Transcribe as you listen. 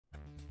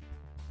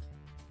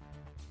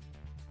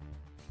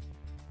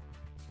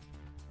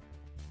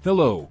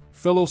Hello,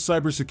 fellow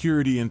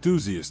cybersecurity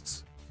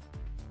enthusiasts.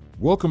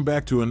 Welcome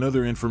back to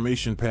another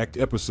information-packed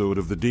episode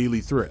of the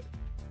Daily Threat.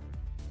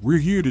 We're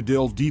here to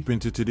delve deep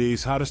into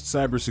today's hottest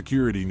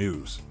cybersecurity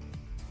news.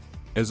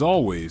 As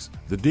always,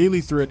 the Daily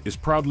Threat is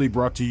proudly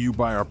brought to you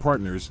by our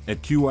partners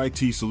at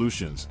QIT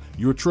Solutions,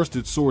 your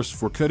trusted source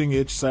for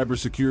cutting-edge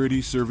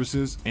cybersecurity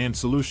services and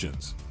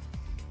solutions.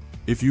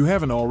 If you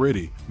haven't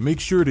already,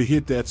 make sure to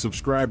hit that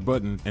subscribe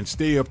button and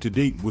stay up to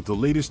date with the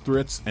latest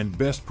threats and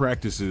best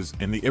practices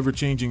in the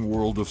ever-changing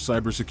world of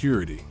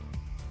cybersecurity.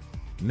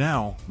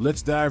 Now,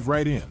 let's dive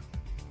right in.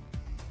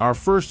 Our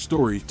first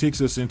story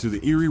takes us into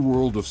the eerie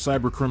world of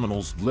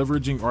cybercriminals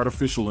leveraging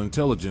artificial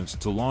intelligence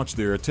to launch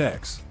their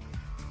attacks.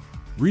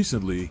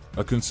 Recently,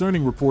 a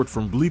concerning report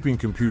from Bleeping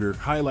Computer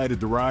highlighted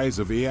the rise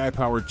of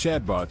AI-powered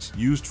chatbots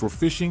used for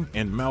phishing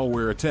and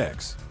malware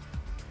attacks.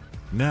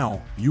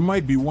 Now, you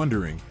might be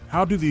wondering,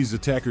 how do these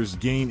attackers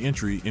gain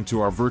entry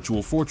into our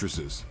virtual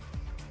fortresses?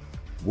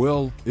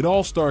 Well, it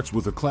all starts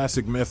with a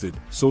classic method,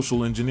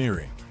 social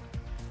engineering.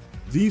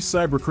 These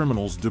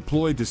cybercriminals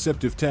deploy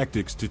deceptive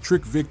tactics to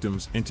trick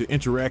victims into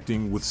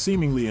interacting with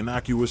seemingly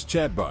innocuous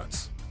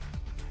chatbots.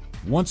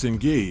 Once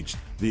engaged,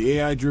 the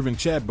AI-driven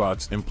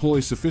chatbots employ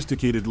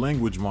sophisticated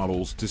language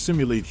models to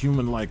simulate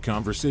human-like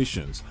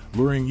conversations,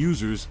 luring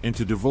users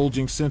into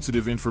divulging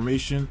sensitive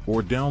information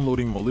or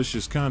downloading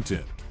malicious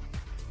content.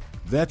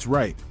 That's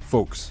right,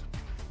 folks.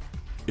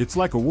 It's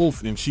like a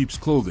wolf in sheep's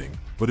clothing,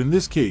 but in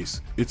this case,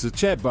 it's a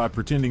chatbot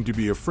pretending to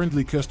be a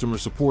friendly customer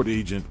support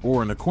agent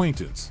or an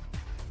acquaintance.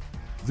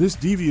 This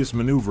devious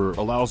maneuver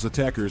allows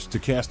attackers to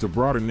cast a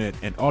broader net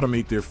and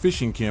automate their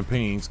phishing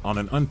campaigns on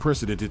an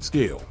unprecedented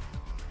scale.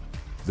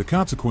 The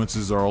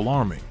consequences are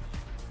alarming.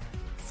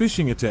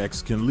 Phishing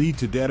attacks can lead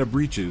to data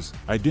breaches,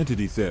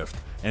 identity theft,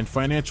 and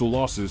financial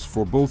losses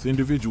for both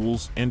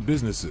individuals and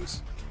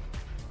businesses.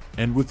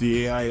 And with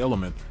the AI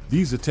element,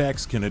 these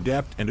attacks can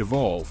adapt and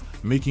evolve,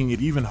 making it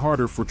even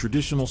harder for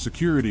traditional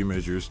security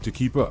measures to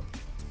keep up.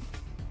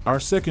 Our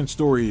second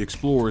story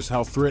explores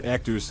how threat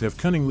actors have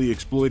cunningly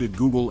exploited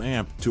Google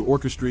AMP to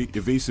orchestrate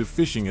evasive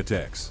phishing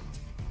attacks.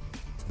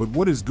 But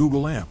what is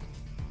Google AMP?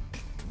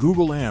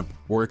 Google AMP,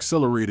 or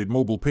Accelerated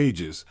Mobile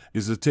Pages,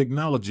 is a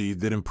technology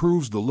that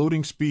improves the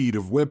loading speed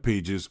of web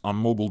pages on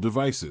mobile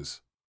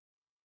devices.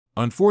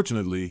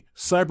 Unfortunately,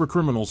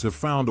 cybercriminals have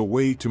found a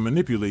way to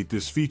manipulate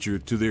this feature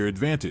to their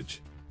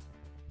advantage.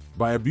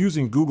 By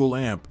abusing Google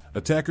AMP,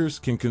 attackers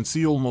can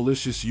conceal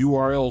malicious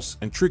URLs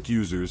and trick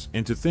users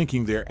into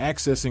thinking they're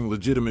accessing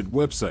legitimate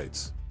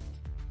websites.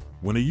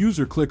 When a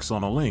user clicks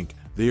on a link,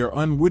 they are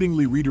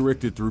unwittingly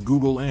redirected through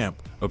Google AMP,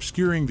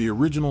 obscuring the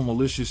original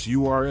malicious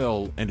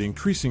URL and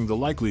increasing the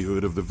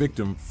likelihood of the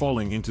victim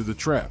falling into the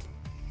trap.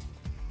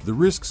 The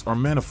risks are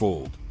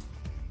manifold.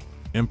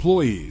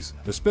 Employees,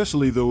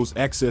 especially those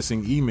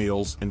accessing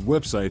emails and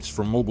websites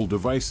from mobile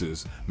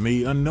devices,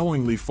 may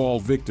unknowingly fall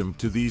victim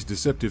to these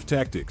deceptive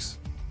tactics.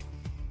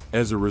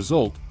 As a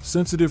result,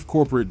 sensitive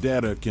corporate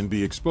data can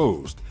be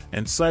exposed,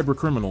 and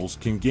cybercriminals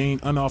can gain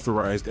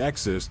unauthorized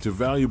access to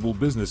valuable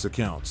business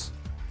accounts.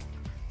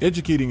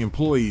 Educating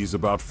employees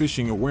about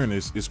phishing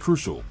awareness is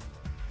crucial.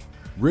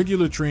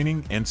 Regular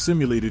training and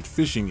simulated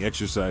phishing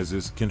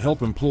exercises can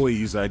help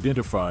employees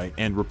identify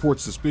and report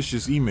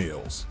suspicious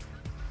emails.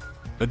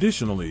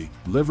 Additionally,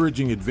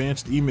 leveraging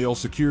advanced email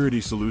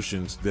security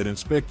solutions that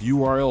inspect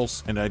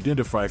URLs and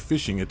identify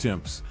phishing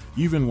attempts,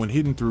 even when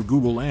hidden through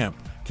Google AMP,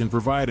 can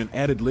provide an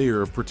added layer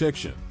of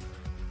protection.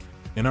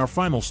 In our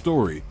final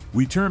story,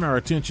 we turn our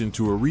attention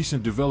to a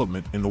recent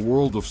development in the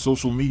world of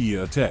social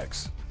media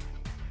attacks.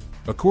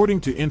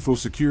 According to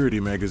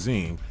Infosecurity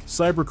magazine,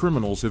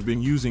 cybercriminals have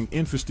been using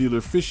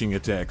Infostealer phishing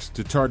attacks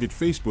to target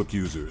Facebook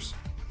users.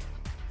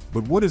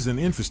 But what is an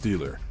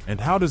Infostealer, and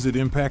how does it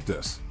impact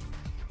us?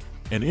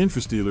 An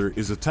Infostealer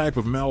is a type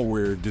of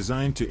malware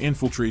designed to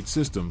infiltrate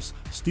systems,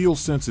 steal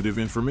sensitive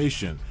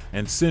information,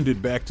 and send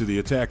it back to the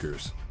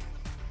attackers.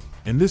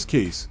 In this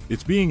case,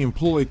 it's being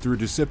employed through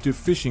deceptive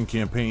phishing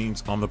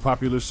campaigns on the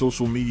popular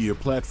social media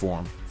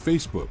platform,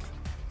 Facebook.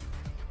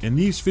 In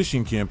these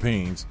phishing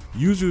campaigns,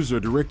 users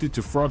are directed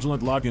to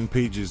fraudulent login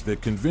pages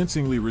that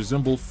convincingly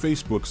resemble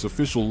Facebook's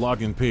official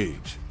login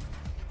page.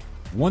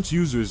 Once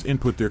users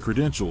input their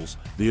credentials,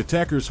 the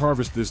attackers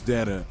harvest this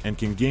data and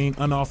can gain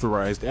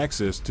unauthorized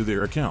access to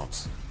their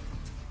accounts.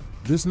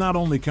 This not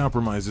only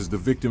compromises the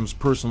victim's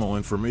personal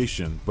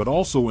information, but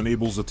also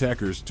enables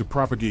attackers to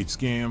propagate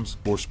scams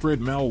or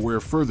spread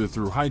malware further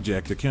through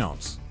hijacked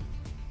accounts.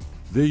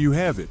 There you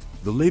have it,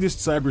 the latest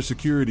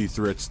cybersecurity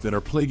threats that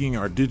are plaguing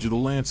our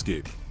digital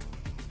landscape.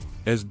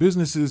 As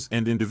businesses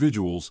and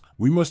individuals,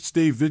 we must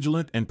stay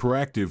vigilant and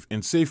proactive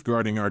in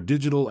safeguarding our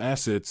digital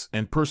assets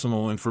and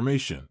personal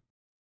information.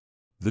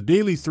 The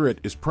Daily Threat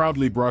is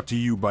proudly brought to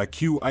you by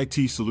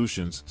QIT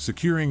Solutions,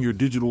 securing your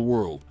digital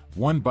world,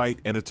 one byte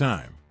at a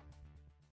time.